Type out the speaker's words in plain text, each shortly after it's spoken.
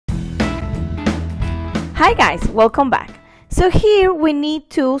Hi guys, welcome back. So here we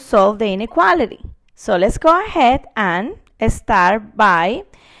need to solve the inequality. So let's go ahead and start by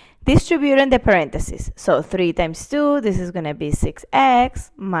distributing the parentheses. So 3 times 2, this is going to be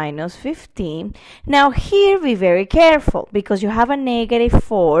 6x minus 15. Now here be very careful because you have a negative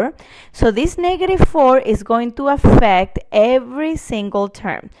 4. So this negative 4 is going to affect every single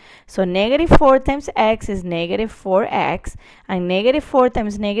term. So negative 4 times x is negative 4x, and negative 4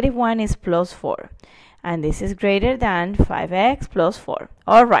 times negative 1 is plus 4. And this is greater than 5x plus 4.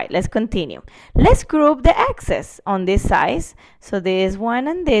 All right, let's continue. Let's group the x's on this side. So this one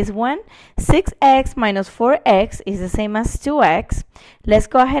and this one. 6x minus 4x is the same as 2x. Let's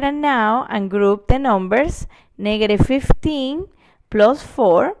go ahead and now and group the numbers. Negative 15 plus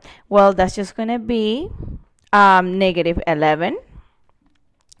 4. Well, that's just going to be negative 11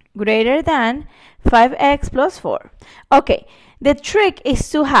 greater than 5x plus 4. Okay. The trick is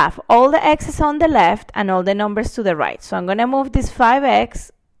to have all the x's on the left and all the numbers to the right. So I'm going to move this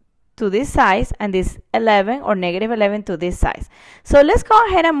 5x to this side and this 11 or negative 11 to this side. So let's go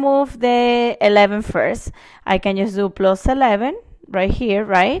ahead and move the 11 first. I can just do plus 11 right here,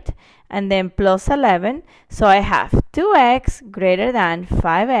 right? And then plus 11. So I have 2x greater than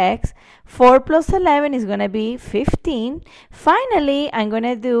 5x. 4 plus 11 is going to be 15. Finally, I'm going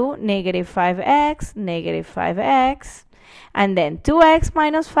to do negative 5x, negative 5x. And then 2x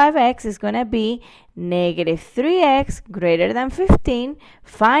minus 5x is going to be negative 3x greater than 15.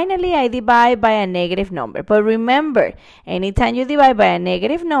 Finally, I divide by a negative number. But remember, anytime you divide by a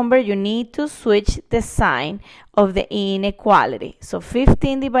negative number, you need to switch the sign of the inequality. So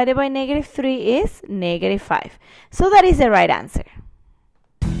 15 divided by negative 3 is negative 5. So that is the right answer.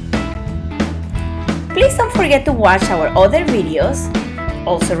 Please don't forget to watch our other videos.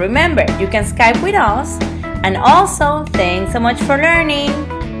 Also remember, you can Skype with us. And also, thanks so much for learning.